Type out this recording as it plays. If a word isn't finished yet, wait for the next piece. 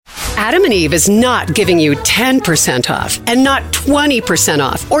Adam and Eve is not giving you 10% off and not 20%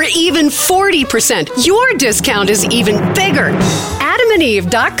 off or even 40%. Your discount is even bigger.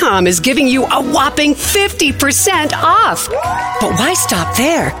 AdamandEve.com is giving you a whopping 50% off. But why stop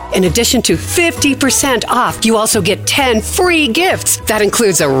there? In addition to 50% off, you also get 10 free gifts. That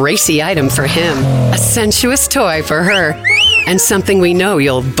includes a racy item for him, a sensuous toy for her, and something we know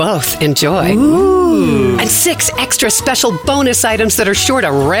you'll both enjoy. Ooh. And 6 extra special bonus items that are sure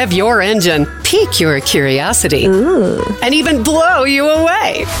to rev your engine, pique your curiosity, and even blow you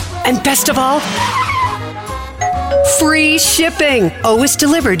away. And best of all, free shipping, always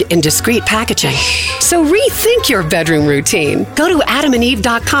delivered in discreet packaging. So rethink your bedroom routine. Go to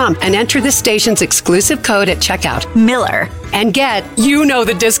adamandeve.com and enter the station's exclusive code at checkout, Miller, and get, you know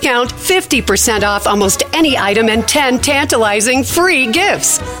the discount, 50% off almost any item and 10 tantalizing free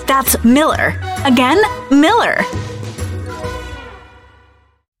gifts. That's Miller. Again, Miller.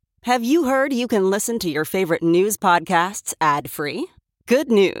 Have you heard you can listen to your favorite news podcasts ad-free? Good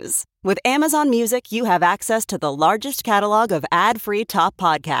news. With Amazon Music, you have access to the largest catalog of ad-free top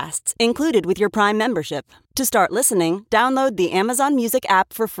podcasts included with your Prime membership. To start listening, download the Amazon Music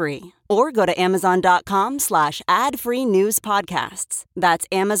app for free or go to amazon.com/ad-free news podcasts. That's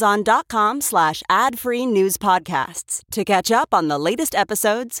amazon.com/ad-free news podcasts to catch up on the latest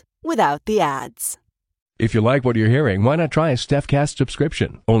episodes without the ads. If you like what you're hearing, why not try a StephCast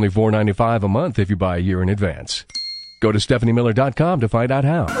subscription? Only $4.95 a month if you buy a year in advance. Go to StephanieMiller.com to find out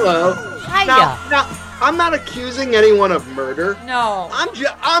how. Hello. Hiya. Now, I'm not accusing anyone of murder. No.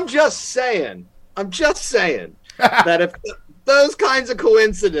 I'm just saying that if those kinds of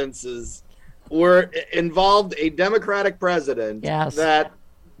coincidences were involved a Democratic president, yes, that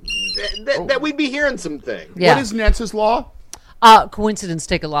we'd be hearing some things. Yeah. What is Nance's law? Coincidence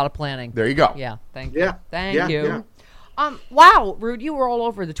take a lot of planning. There you go. Yeah. Thank you. Yeah. Thank you. Yeah. Wow, Rude, you were all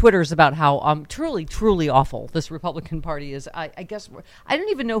over the Twitters about how truly, truly awful this Republican Party is. I guess I don't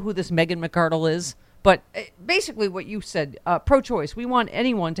even know who this Meghan McArdle is, but basically what you said, pro-choice. We want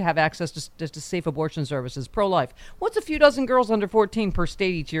anyone to have access to safe abortion services, pro-life. What's a few dozen girls under 14 per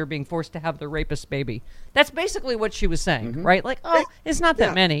state each year being forced to have their rapist baby? That's basically what she was saying, right? Like, it's not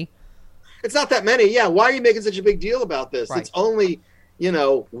that many. It's not that many, yeah. Why are you making such a big deal about this? Right. It's only,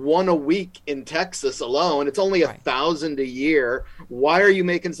 one a week in Texas alone. It's only 1,000 a year. Why are you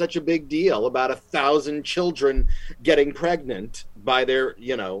making such a big deal about 1,000 children getting pregnant by their,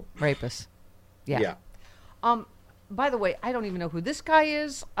 rapists? Yeah. By the way, I don't even know who this guy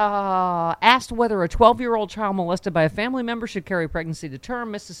is. Asked whether a 12-year-old child molested by a family member should carry pregnancy to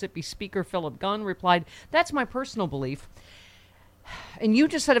term, Mississippi Speaker Philip Gunn replied, "That's my personal belief." And you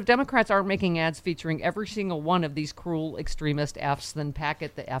just said if Democrats aren't making ads featuring every single one of these cruel extremist Fs, then pack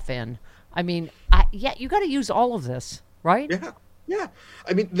it the F in. I mean, you got to use all of this, right? Yeah.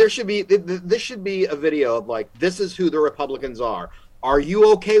 I mean, this should be a video of like, this is who the Republicans are. Are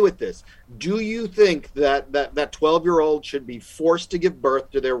you okay with this? Do you think that 12-year-old should be forced to give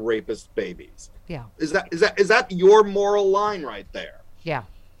birth to their rapist babies? Yeah. Is that your moral line right there? Yeah.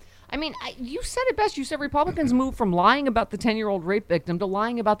 I mean, you said it best. You said Republicans moved from lying about the 10-year-old rape victim to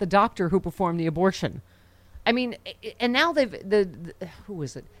lying about the doctor who performed the abortion. I mean, and now who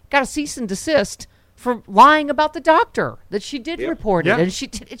is it? Got a cease and desist for lying about the doctor that she did report it, and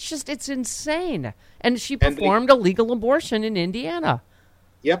it's insane. And she performed a legal abortion in Indiana.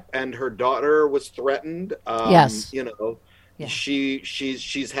 Yep, and her daughter was threatened. Yes,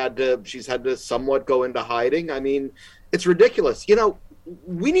 she's had to somewhat go into hiding. I mean, it's ridiculous.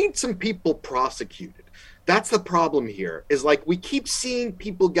 We need some people prosecuted. That's the problem here, is like we keep seeing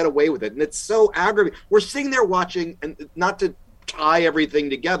people get away with it, and it's so aggravating. We're sitting there watching, and not to tie everything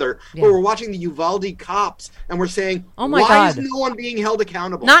together, but we're watching the Uvalde cops, and we're saying, oh my why God, is no one being held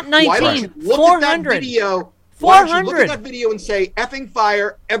accountable? Not 19, why don't you look 400. at that video? 400. Why don't you look at that video and say, effing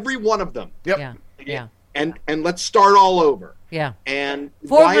fire every one of them? Yep. Yeah. And let's start all over. Yeah. And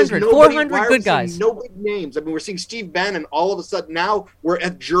 400 good guys. No big names. I mean, we're seeing Steve Bannon. All of a sudden now we're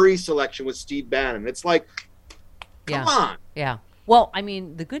at jury selection with Steve Bannon. It's like, come on. Yeah. Well, I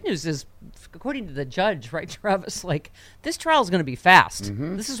mean, the good news is, according to the judge, right, Travis, like, this trial is going to be fast.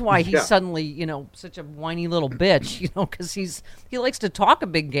 Mm-hmm. This is why he's suddenly, such a whiny little bitch, because he likes to talk a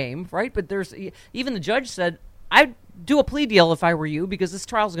big game, right? But even the judge said, I'd do a plea deal if I were you, because this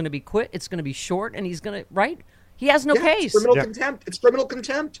trial is going to be quick, it's going to be short, and he's going to, right? He has no case. It's criminal contempt. It's criminal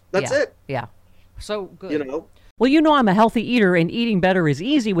contempt. That's it. Yeah. So good. Well, you know I'm a healthy eater, and eating better is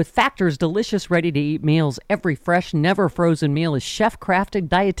easy with Factor's delicious, ready-to-eat meals. Every fresh, never frozen meal is chef-crafted,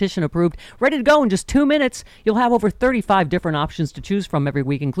 dietitian-approved, ready to go in just 2 minutes. You'll have over 35 different options to choose from every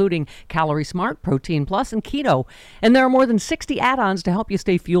week, including Calorie Smart, Protein Plus, and Keto. And there are more than 60 add-ons to help you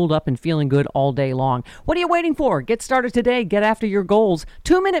stay fueled up and feeling good all day long. What are you waiting for? Get started today. Get after your goals.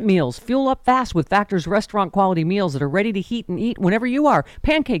 2-minute meals. Fuel up fast with Factor's restaurant-quality meals that are ready to heat and eat whenever you are.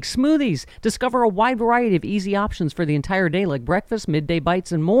 Pancakes, smoothies. Discover a wide variety of easy options for the entire day, like breakfast, midday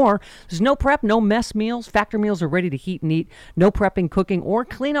bites, and more. There's no prep, no mess meals. Factor meals are ready to heat and eat. No prepping, cooking, or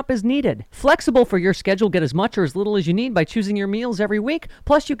cleanup is needed. Flexible for your schedule. Get as much or as little as you need by choosing your meals every week.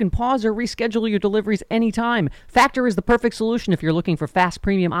 Plus, you can pause or reschedule your deliveries anytime. Factor is the perfect solution if you're looking for fast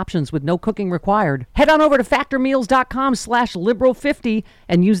premium options with no cooking required. Head on over to factormeals.com/liberal50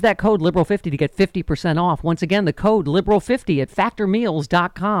 and use that code liberal50 to get 50% off. Once again, the code liberal50 at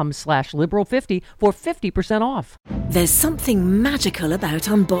factormeals.com/liberal50 for 50% off. There's something magical about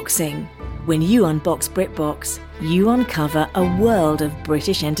unboxing. When you unbox BritBox, you uncover a world of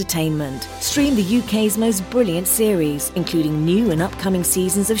British entertainment. Stream the UK's most brilliant series, including new and upcoming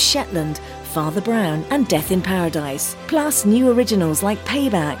seasons of Shetland, Father Brown, and Death in Paradise. Plus new originals like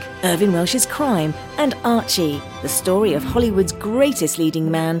Payback, Irving Welsh's Crime, and Archie, the story of Hollywood's greatest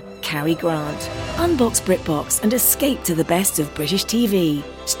leading man, Cary Grant. Unbox BritBox and escape to the best of British TV.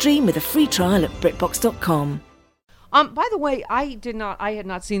 Stream with a free trial at BritBox.com. By the way, I had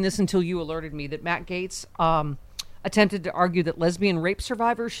not seen this until you alerted me that Matt Gaetz attempted to argue that lesbian rape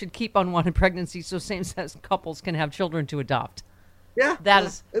survivors should keep unwanted pregnancies so same-sex couples can have children to adopt. Yeah. Isn't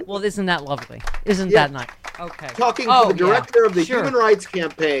that lovely? Isn't that nice? Okay. Talking to the director of the Human Rights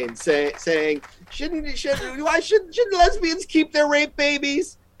Campaign, saying, shouldn't lesbians keep their rape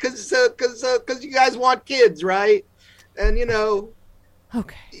babies? Because you guys want kids, right? And,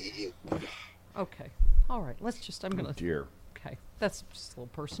 Okay. Okay. All right. Let's just, I'm going to. Dear. Okay. That's just a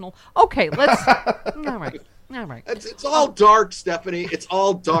little personal. Okay. Let's. All right. All right. It's all dark, Stephanie. It's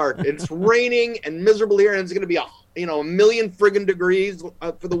all dark. It's raining and miserable here, and it's going to be a million friggin' degrees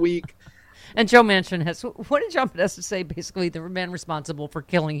for the week. And Joe Manchin what did Joe Manchin say? Basically, the man responsible for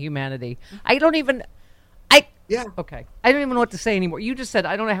killing humanity. Okay. I don't even know what to say anymore. You just said,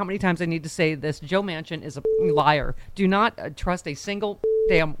 I don't know how many times I need to say this. Joe Manchin is a liar. Do not trust a single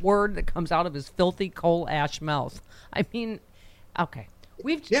damn word that comes out of his filthy coal ash mouth. I mean, okay.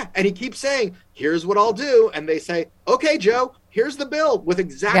 And he keeps saying, here's what I'll do. And they say, okay, Joe, here's the bill with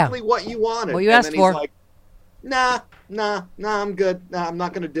exactly what you wanted. What you asked for. He's like, nah, I'm good. Nah, I'm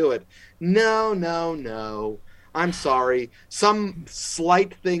not going to do it. No. I'm sorry. Some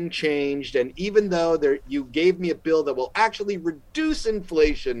slight thing changed, and even though you gave me a bill that will actually reduce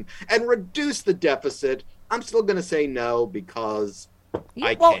inflation and reduce the deficit, I'm still going to say no because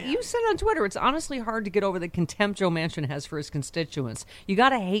I can't. You said on Twitter, it's honestly hard to get over the contempt Joe Manchin has for his constituents. You got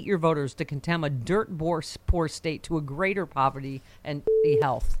to hate your voters to condemn a poor state to a greater poverty and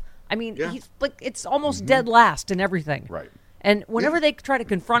health. I mean, he's like, it's almost dead last in everything. Right. And whenever they try to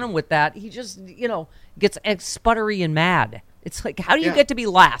confront him with that, he just, gets sputtery and mad. It's like, how do you get to be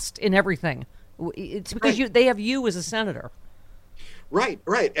last in everything? It's because they have you as a senator. Right.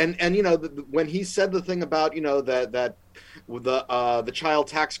 And when he said the thing about, that the child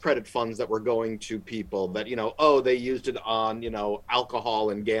tax credit funds that were going to people that, they used it on,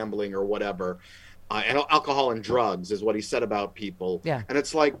 alcohol and gambling or whatever. And alcohol and drugs is what he said about people. Yeah. And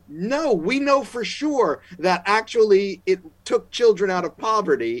it's like, no, we know for sure that actually it took children out of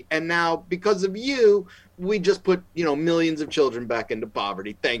poverty. And now because of you, we just put, millions of children back into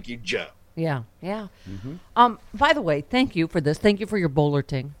poverty. Thank you, Joe. Yeah. Mm-hmm. By the way, thank you for this. Thank you for your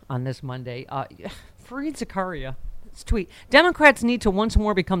bulleting on this Monday. Fareed Zakaria. Tweet. Democrats need to once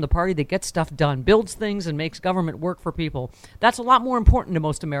more become the party that gets stuff done, builds things, and makes government work for people. That's a lot more important to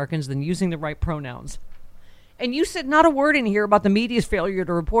most Americans than using the right pronouns. And you said not a word in here about the media's failure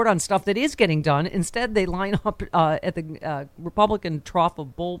to report on stuff that is getting done. Instead, they line up at the Republican trough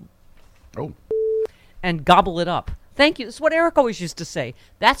of bull and gobble it up. Thank you. That's what Eric always used to say.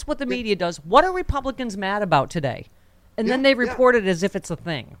 That's what the media does. What are Republicans mad about today? And then they report it as if it's a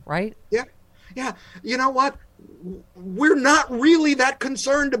thing, right? Yeah. You know what? We're not really that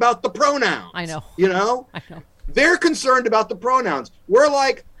concerned about the pronouns. I know. I know. They're concerned about the pronouns. We're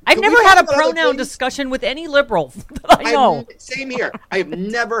like, I've never had a pronoun discussion with any liberal that I know. Same here. I have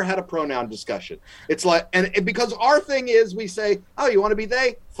never had a pronoun discussion. It's like, and because our thing is, we say, oh, you want to be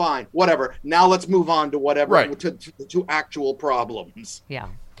they? Fine, whatever. Now let's move on to whatever, to actual problems. Yeah.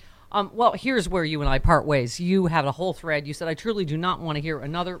 Well, here's where you and I part ways. You had a whole thread. You said, I truly do not want to hear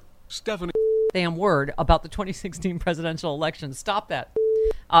another damn word about the 2016 presidential election. Stop that.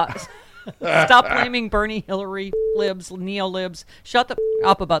 Stop blaming Bernie, Hillary, libs, neo-libs. Shut the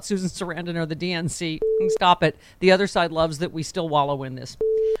up about Susan Sarandon or the DNC. Stop it. The other side loves that we still wallow in this.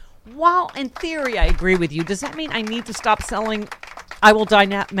 While in theory I agree with you, does that mean I need to stop selling I Will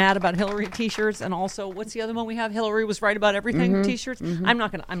Die Mad About Hillary t-shirts? And also, what's the other one we have? Hillary Was Right About Everything t-shirts? Mm-hmm. I'm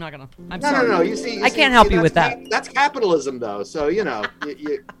not gonna. I'm sorry. No. You see, I can't help you with that. That's capitalism, though. So,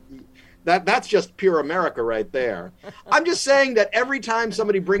 that's just pure America right there. I'm just saying that every time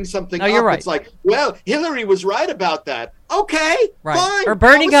somebody brings something up, right. It's like, well, Hillary was right about that. Okay, right. Fine. Or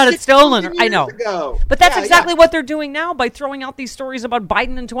Bernie got it stolen. I know. Ago. But that's exactly what they're doing now by throwing out these stories about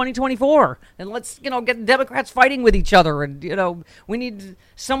Biden in 2024. And let's, get Democrats fighting with each other. And, we need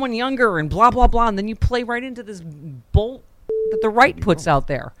someone younger and blah, blah, blah. And then you play right into this bull that the right puts out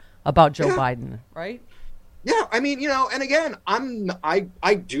there about Joe Biden, right? Yeah, I mean, and again,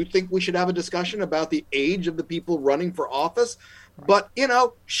 I do think we should have a discussion about the age of the people running for office, but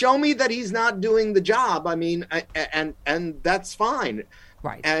show me that he's not doing the job. I mean, and that's fine,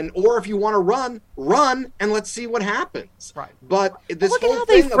 right? Or if you want to run, and let's see what happens, right? But this look whole at how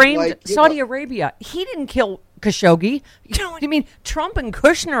they thing framed Saudi Arabia. He didn't kill Khashoggi. You know what I mean? Trump and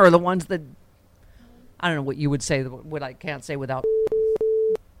Kushner are the ones that I don't know what you would say. What I can't say without,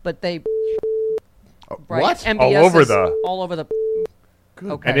 but they. Right. What? MBS all over the.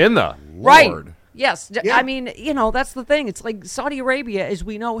 Okay. And in the right. Lord. Yes. Yeah. I mean, that's the thing. It's like Saudi Arabia, as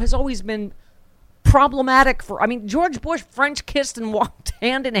we know, has always been problematic for. I mean, George Bush French kissed and walked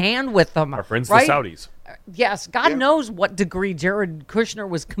hand in hand with them. Our friends, right? the Saudis. Yes. God knows what degree Jared Kushner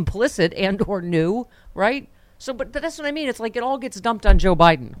was complicit and or knew. Right. So, but that's what I mean. It's like it all gets dumped on Joe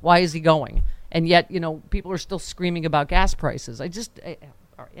Biden. Why is he going? And yet, people are still screaming about gas prices.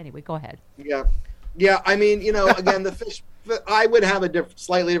 Anyway, go ahead. Yeah. Yeah, I mean, again, I would have a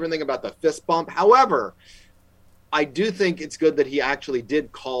slightly different thing about the fist bump. However, I do think it's good that he actually did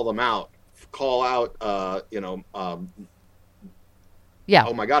call out, yeah.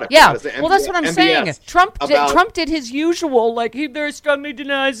 Oh my God. Yeah. Well, that's what I'm saying. MBS Trump did his usual, like he very strongly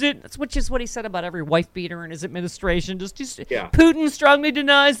denies it, which is what he said about every wife beater in his administration. Putin strongly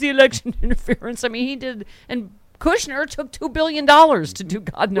denies the election interference. I mean, he did, and Kushner took $2 billion to do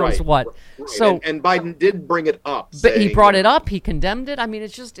God knows what. Right. So and Biden did bring it up. But he brought it up. He condemned it. I mean,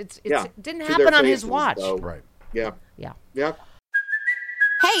 it didn't happen on his watch. So, right. Yeah.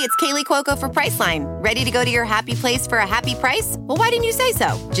 Hey, it's Kaylee Cuoco for Priceline. Ready to go to your happy place for a happy price? Well, why didn't you say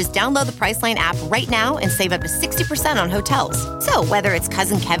so? Just download the Priceline app right now and save up to 60% on hotels. So whether it's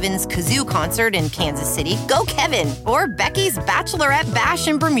Cousin Kevin's Kazoo Concert in Kansas City, go Kevin, or Becky's Bachelorette Bash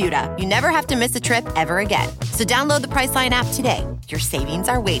in Bermuda, you never have to miss a trip ever again. So download the Priceline app today. Your savings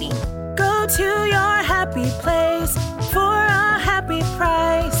are waiting. Go to your happy place for a happy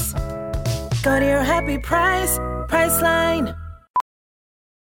price. Go to your happy price, Priceline.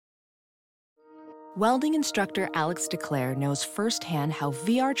 Welding instructor Alex DeClaire knows firsthand how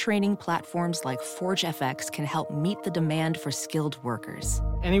VR training platforms like ForgeFX can help meet the demand for skilled workers.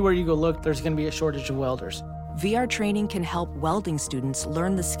 Anywhere you go look, there's going to be a shortage of welders. VR training can help welding students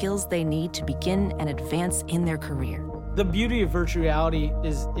learn the skills they need to begin and advance in their career. The beauty of virtual reality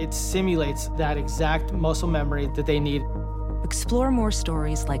is it simulates that exact muscle memory that they need. Explore more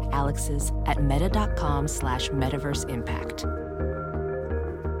stories like Alex's at meta.com/metaverseimpact.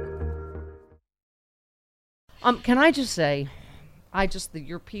 Can I just say,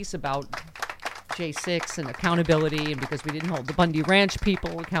 your piece about J6 and accountability, and because we didn't hold the Bundy Ranch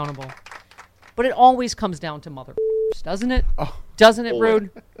people accountable, but it always comes down to mother, doesn't it? Oh, doesn't it,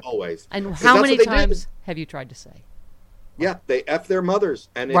 Rude? Always. And how many times have you tried to say? Yeah, they F their mothers,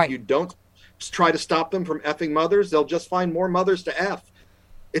 and if you don't try to stop them from effing mothers, they'll just find more mothers to F.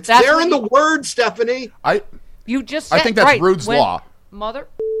 It's there in the word, Stephanie. I think that's Rude's law. Mother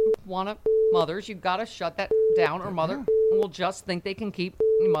wanna mothers, you gotta shut that down, or mother will just think they can keep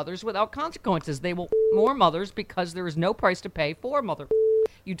mothers without consequences. They will more mothers because there is no price to pay for mother.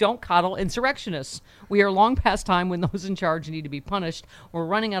 You don't coddle insurrectionists. We are long past time when those in charge need to be punished. We're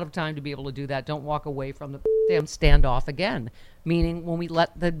running out of time to be able to do that. Don't walk away from the damn standoff again. Meaning when we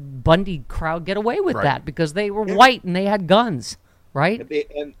let the Bundy crowd get away with that because they were white and they had guns, right?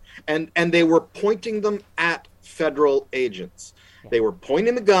 And they were pointing them at federal agents. They were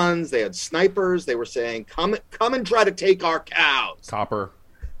pointing the guns. They had snipers. They were saying, "Come and try to take our cows." Copper.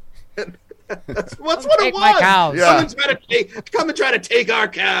 That's what it was. My cows. Yeah. Come and try to take our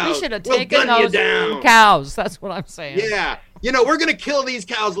cows. We should have We'll taken gun you those down. cows. That's what I'm saying. Yeah. We're going to kill these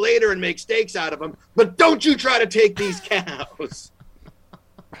cows later and make steaks out of them, but don't you try to take these cows.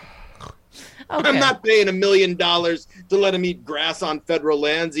 Okay. I'm not paying $1 million to let them eat grass on federal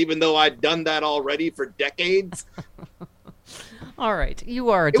lands, even though I've done that already for decades. All right,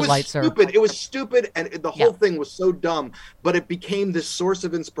 you are a delight, sir. It was stupid, and the whole thing was so dumb. But it became this source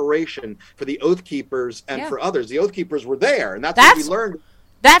of inspiration for the Oath Keepers and for others. The Oath Keepers were there, and that's what we learned.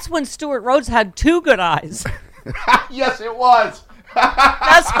 That's when Stuart Rhodes had 2 good eyes. Yes, it was.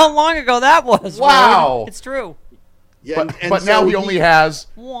 That's how long ago that was. Wow, Rhodes. It's true. Yeah, but now he only has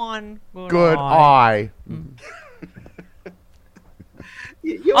 1 good eye.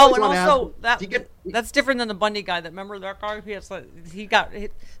 And also that's different than the Bundy guy. That remember that guy?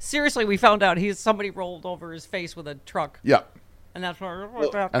 Seriously, we found out somebody rolled over his face with a truck. Yep. And that's why.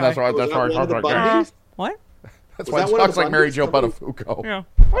 That's why. What? That's why it talks like Mary Jo Buttafuoco. Yeah.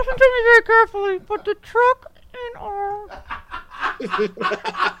 Listen to me very carefully. Put the truck in our.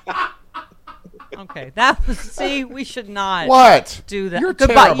 Okay, that was. See, we should not. What? Do that. You're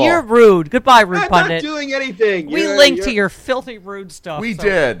Goodbye. terrible. You're rude. Goodbye, rude pundit. I'm not doing anything. We linked to your filthy rude stuff. We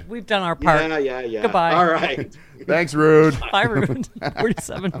did. We've done our part. Yeah. Goodbye. All right. Thanks, Rude. Bye, Rude.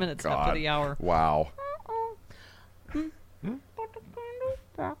 47 minutes after the hour. Wow.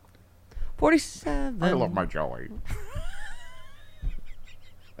 47. I love my Joey.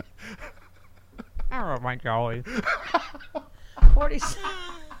 I love my Joey. 47.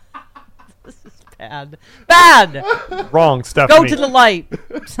 This is bad. Bad! Wrong, Stephanie. Go to the light.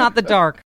 It's not the dark.